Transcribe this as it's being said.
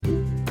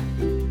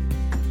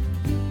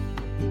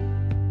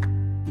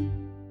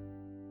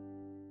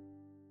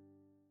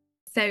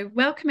So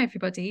welcome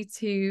everybody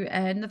to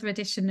another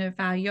edition of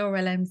our Your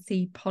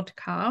LMC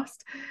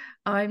podcast.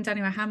 I'm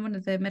Danielle, Hann, one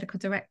of the medical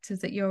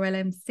directors at Your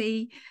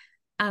LMC,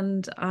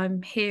 and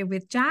I'm here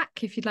with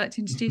Jack, if you'd like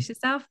to introduce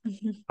yourself.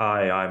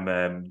 Hi,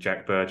 I'm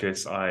Jack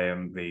Burgess. I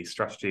am the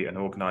Strategy and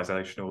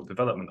Organisational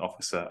Development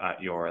Officer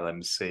at Your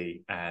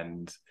LMC,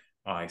 and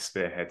I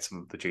spearhead some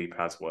of the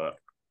GPAS work.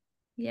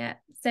 Yeah,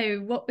 so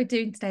what we're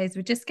doing today is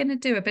we're just going to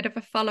do a bit of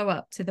a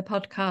follow-up to the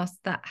podcast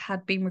that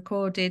had been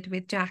recorded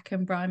with Jack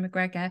and Brian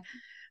McGregor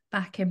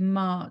back in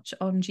March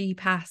on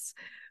GPAS,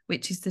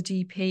 which is the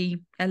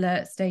GP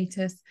alert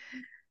status,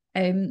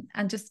 and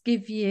just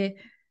give you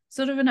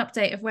sort of an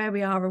update of where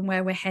we are and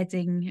where we're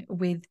heading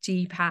with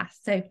GPAS.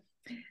 So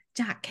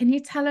Jack, can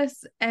you tell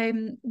us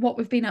what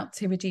we've been up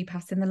to with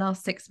GPAS in the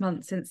last 6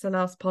 months since the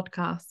last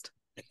podcast?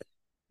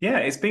 Yeah,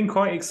 it's been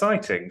quite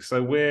exciting.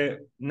 So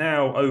we're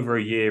now over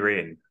a year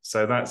in.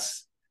 So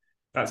that's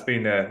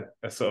been a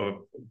sort of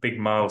big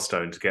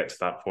milestone to get to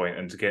that point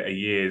and to get a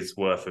year's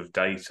worth of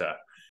data.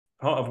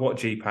 Part of what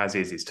GPAS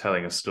is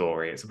telling a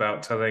story. It's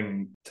about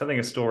telling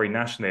a story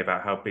nationally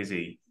about how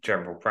busy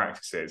general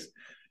practice is.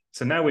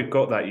 So now we've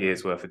got that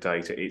year's worth of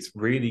data. It's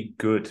really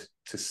good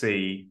to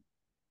see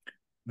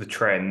the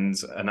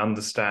trends and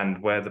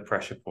understand where the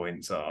pressure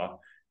points are,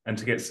 and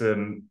to get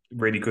some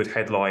really good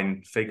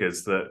headline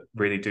figures that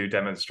really do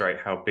demonstrate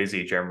how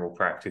busy general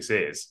practice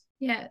is.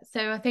 Yeah,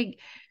 so I think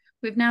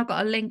we've now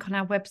got a link on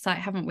our website,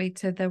 haven't we,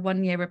 to the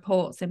 1 year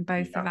reports in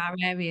both of our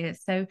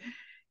areas. So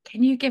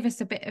can you give us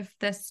a bit of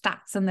the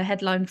stats and the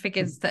headline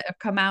figures that have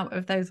come out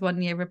of those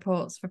 1 year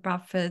reports for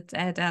Bradford,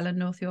 Airedale and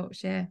North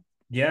Yorkshire?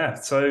 Yeah,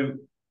 so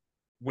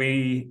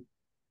we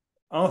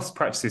ask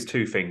practices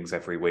two things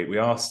every week. We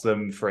ask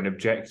them for an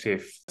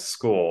objective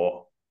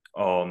score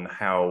on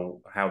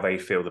how they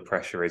feel the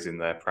pressure is in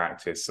their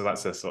practice. So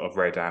that's a sort of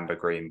red, amber,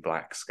 green,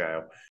 black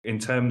scale. In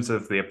terms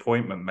of the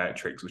appointment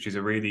metrics, which is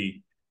a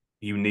really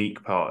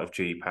unique part of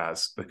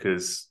GPAS,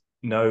 because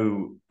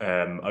no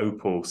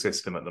OPAL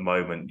system at the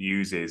moment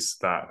uses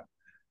that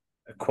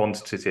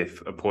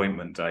quantitative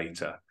appointment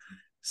data.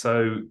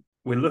 So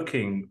we're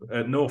looking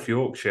at North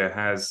Yorkshire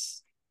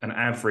has an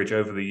average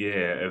over the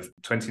year of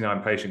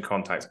 29 patient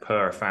contacts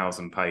per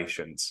 1,000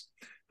 patients.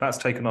 That's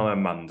taken on a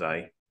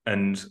Monday.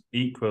 And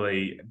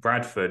equally,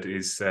 Bradford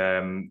is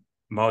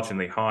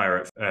marginally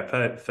higher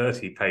at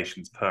 30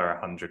 patients per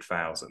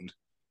 100,000.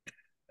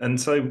 And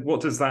so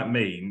what does that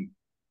mean?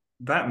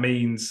 That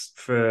means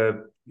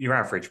for your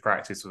average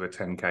practice with a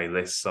 10K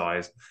list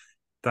size,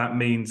 that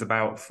means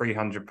about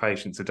 300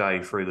 patients a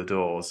day through the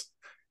doors.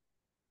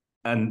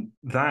 And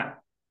that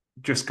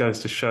just goes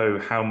to show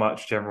how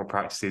much general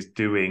practice is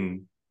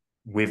doing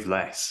with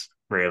less,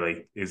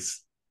 really,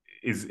 is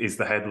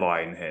the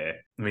headline here.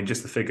 I mean,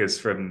 just the figures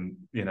from,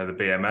 the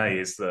BMA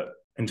is that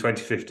in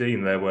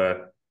 2015, there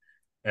were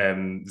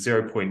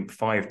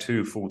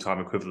 0.52 full-time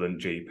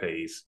equivalent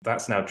GPs.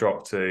 That's now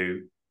dropped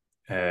to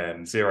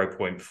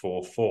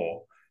 0.44.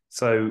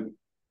 So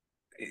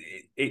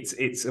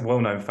it's a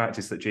well-known fact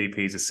is that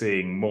GPs are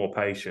seeing more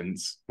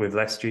patients with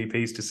less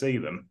GPs to see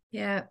them.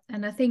 Yeah,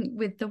 and I think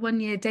with the 1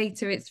 year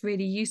data, it's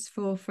really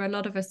useful for a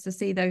lot of us to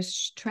see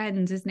those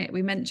trends, isn't it?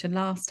 We mentioned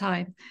last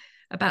time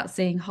about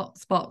seeing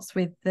hotspots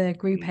with the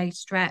Group A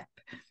strep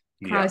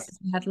crisis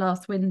we had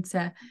last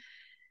winter.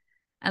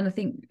 And I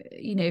think,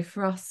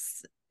 for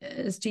us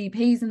as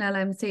GPs and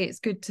LMC, it's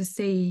good to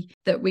see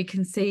that we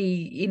can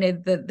see,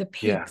 the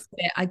peaks.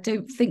 Yeah. I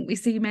don't think we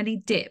see many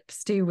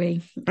dips, do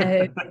we?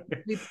 I'm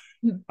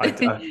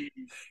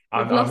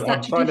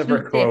trying to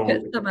recall.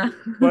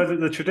 Well,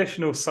 the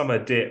traditional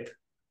summer dip,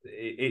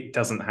 it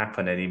doesn't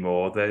happen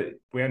anymore.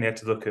 We only had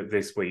to look at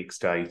this week's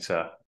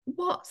data.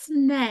 What's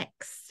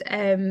next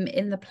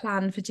in the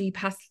plan for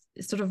GPAS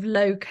sort of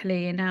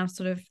locally in our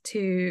sort of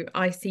two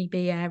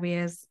ICB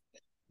areas?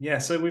 Yeah,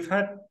 so we've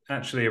had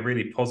actually a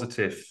really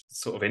positive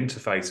sort of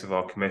interface with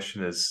our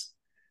commissioners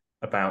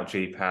about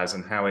GPAS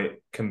and how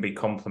it can be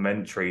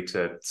complementary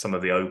to some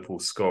of the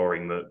OPAL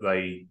scoring that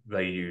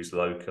they use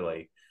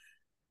locally.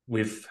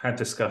 We've had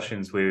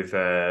discussions with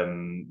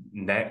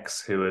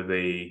NEX, who are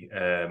the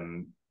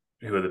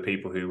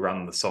people who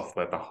run the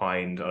software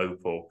behind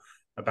OPAL,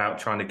 about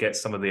trying to get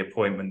some of the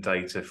appointment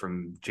data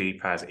from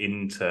GPAS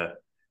into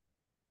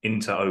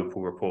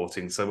OPAL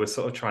reporting. So we're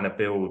sort of trying to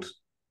build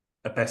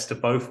a best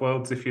of both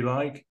worlds, if you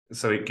like.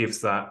 So it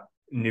gives that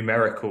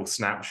numerical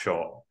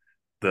snapshot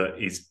that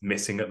is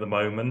missing at the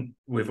moment.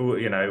 We've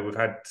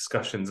had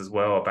discussions as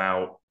well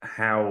about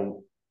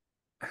how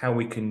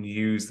we can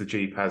use the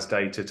GPAS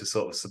data to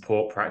sort of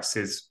support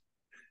practices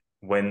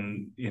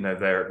when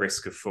they're at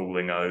risk of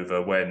falling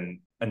over,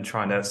 and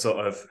trying to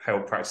sort of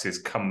help practices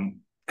come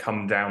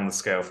down the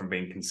scale from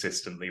being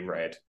consistently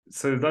red.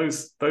 So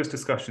those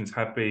discussions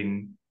have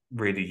been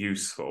really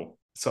useful.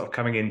 Sort of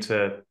coming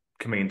into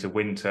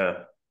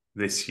winter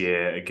this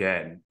year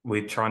again,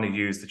 we're trying to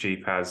use the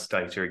GPAS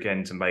data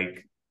again to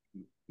make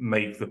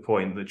the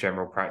point that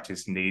general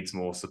practice needs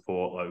more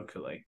support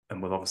locally.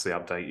 And we'll obviously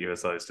update you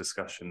as those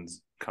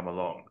discussions come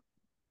along.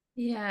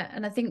 Yeah,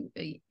 and I think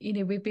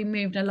we've been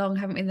moving along,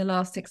 haven't we, in the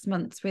last 6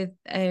 months with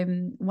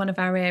one of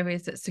our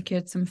areas that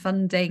secured some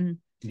funding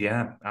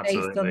Yeah, based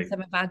on absolutely.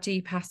 some of our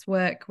GPAS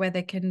work, where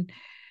they can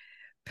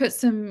put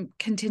some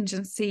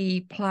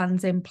contingency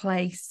plans in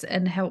place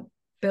and help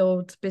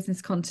build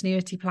business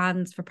continuity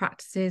plans for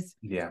practices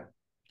Yeah.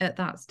 at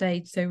that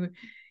stage. So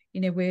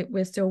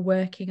we're still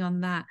working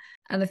on that,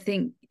 and I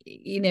think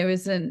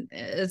as an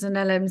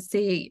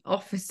LMC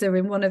officer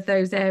in one of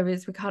those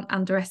areas, we can't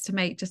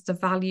underestimate just the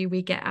value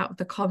we get out of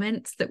the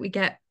comments that we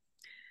get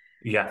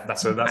Yeah, from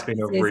that's been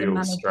a practices and real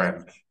managers.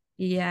 strength.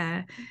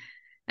 Yeah,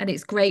 and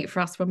it's great for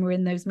us when we're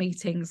in those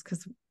meetings,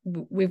 because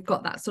we've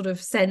got that sort of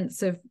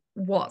sense of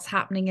what's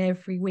happening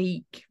every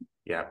week.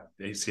 Yeah,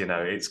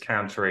 it's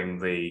countering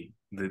the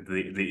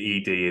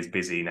ED is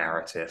busy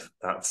narrative.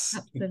 That's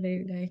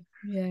Absolutely.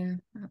 Yeah,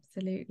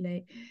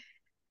 absolutely.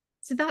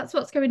 So that's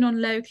what's going on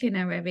locally in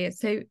our area.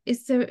 So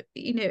is there,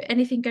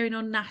 anything going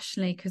on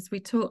nationally? Because we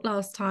talked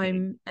last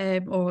time,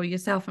 or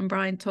yourself and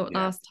Brian talked yeah.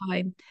 last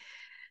time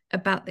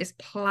about this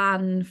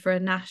plan for a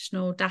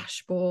national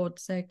dashboard.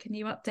 So can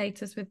you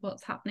update us with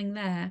what's happening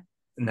there?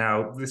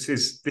 Now this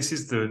is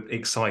the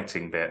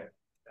exciting bit.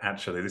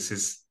 Actually, this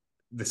is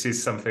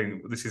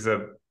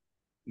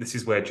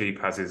where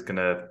GPAS is going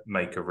to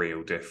make a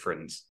real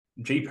difference.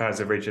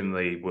 GPAS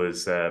originally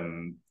was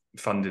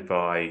funded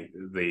by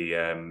the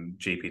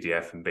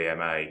GPDF and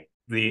BMA.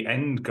 The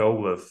end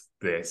goal of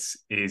this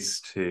is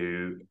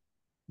to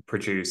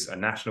produce a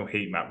national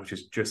heat map, which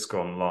has just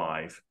gone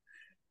live,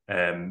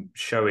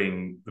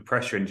 showing the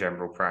pressure in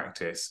general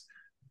practice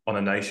on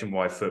a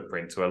nationwide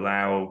footprint to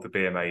allow the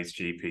BMA's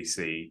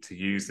GPC to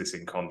use this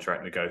in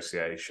contract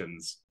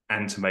negotiations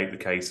and to make the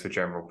case for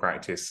general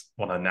practice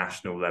on a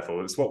national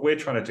level. It's what we're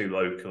trying to do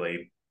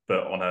locally,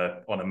 but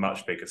on a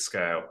much bigger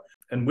scale.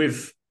 And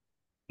with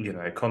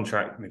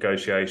contract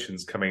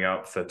negotiations coming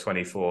up for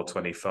 24,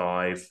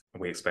 25,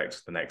 and we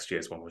expect the next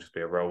year's one will just be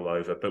a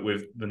rollover. But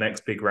with the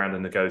next big round of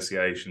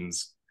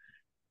negotiations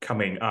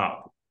coming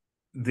up,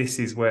 this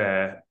is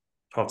where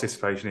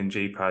participation in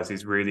GPAS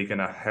is really going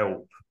to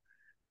help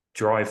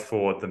drive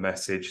forward the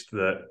message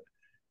that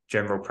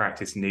general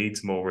practice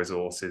needs more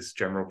resources.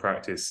 General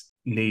practice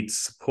needs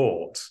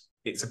support.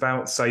 It's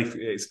about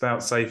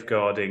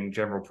safeguarding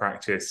general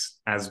practice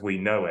as we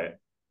know it.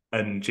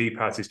 And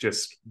GPAS is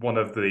just one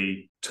of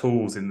the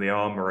tools in the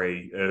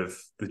armory of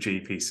the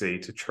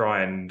GPC to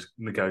try and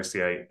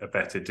negotiate a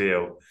better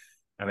deal.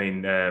 I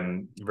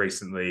mean,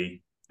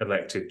 recently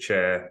elected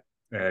chair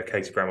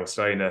Katie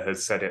Bramwell-Stoner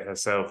has said it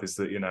herself, is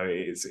that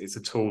it's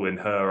a tool in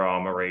her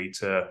armory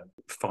to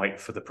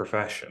fight for the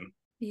profession.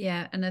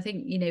 Yeah, and I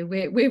think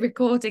we're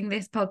recording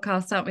this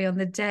podcast, aren't we, on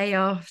the day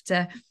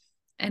after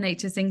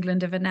NHS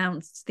England have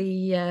announced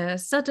the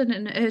sudden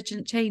and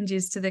urgent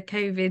changes to the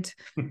COVID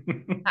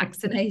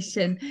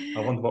vaccination. I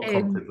wonder what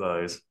prompted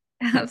those.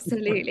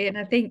 Absolutely, and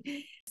I think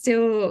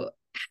still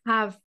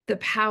have the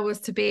powers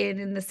to be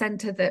in the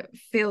centre that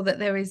feel that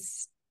there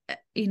is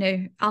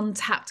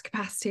untapped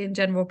capacity in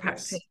general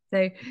practice.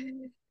 Yes. So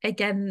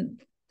again,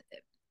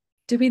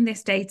 doing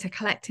this data,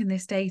 collecting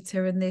this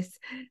data and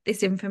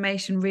this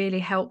information really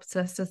helps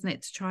us, doesn't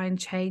it, to try and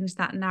change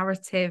that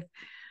narrative.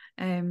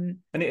 And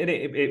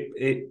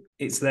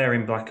it's there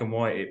in black and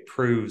white. It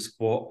proves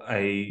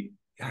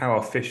how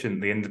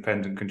efficient the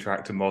independent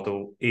contractor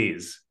model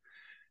is,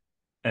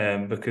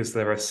 because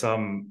there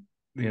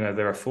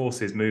are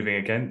forces moving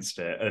against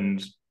it,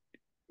 and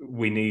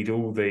we need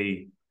all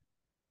the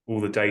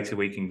data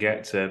we can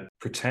get to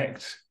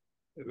protect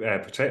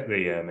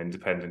the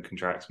independent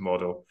contractor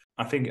model.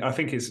 I think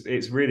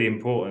it's really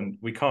important.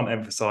 We can't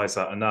emphasize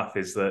that enough.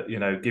 Is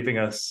that giving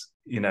us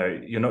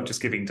you're not just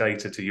giving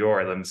data to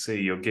your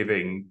LMC.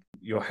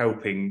 You're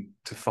helping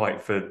to fight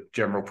for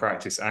general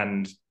practice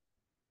and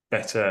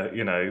better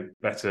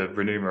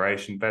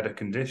remuneration, better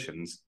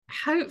conditions.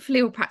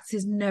 Hopefully all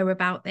practices know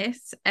about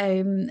this,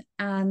 and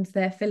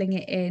they're filling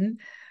it in.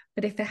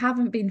 But if they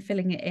haven't been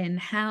filling it in,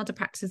 how do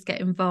practices get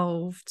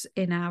involved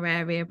in our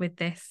area with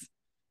this?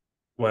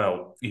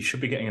 Well, you should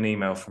be getting an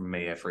email from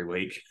me every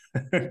week.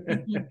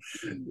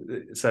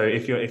 So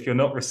if you're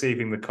not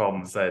receiving the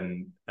comms,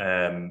 then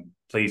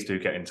please do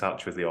get in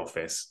touch with the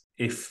office.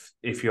 If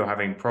you're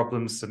having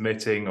problems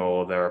submitting,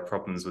 or there are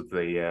problems with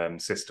the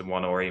System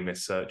 1 or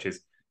EMIS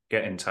searches,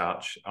 get in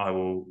touch. I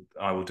will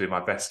do my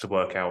best to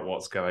work out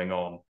what's going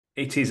on.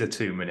 It is a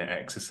 2-minute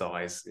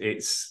exercise.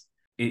 It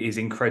is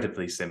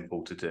incredibly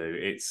simple to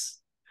do.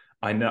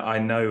 I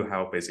know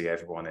how busy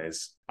everyone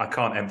is. I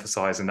can't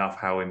emphasize enough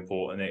how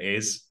important it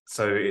is.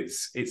 So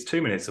it's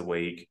 2 minutes a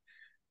week.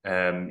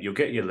 You'll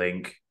get your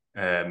link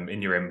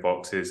in your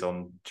inboxes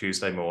on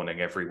Tuesday morning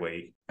every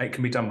week. It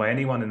can be done by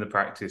anyone in the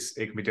practice.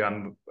 It can be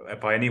done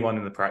by anyone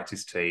in the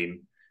practice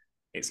team.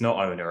 It's not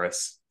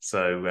onerous.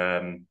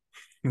 So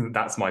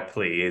that's my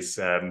plea: is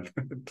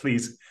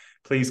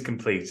please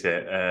complete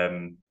it.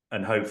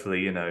 And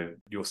hopefully,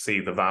 you'll see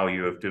the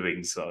value of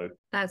doing so.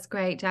 That's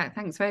great, Jack.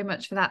 Thanks very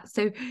much for that.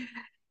 So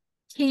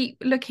keep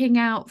looking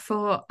out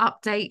for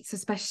updates,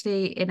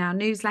 especially in our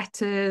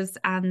newsletters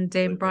and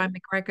in Brian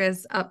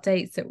McGregor's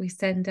updates that we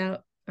send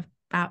out of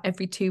about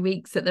every 2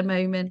 weeks at the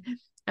moment,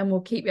 and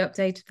we'll keep you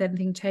updated if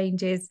anything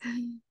changes.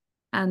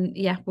 And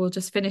yeah, we'll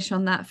just finish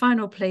on that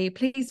final plea.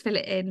 Please fill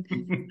it in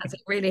as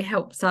it really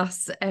helps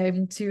us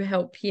to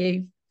help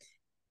you.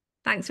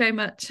 Thanks very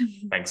much.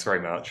 Thanks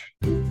very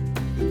much.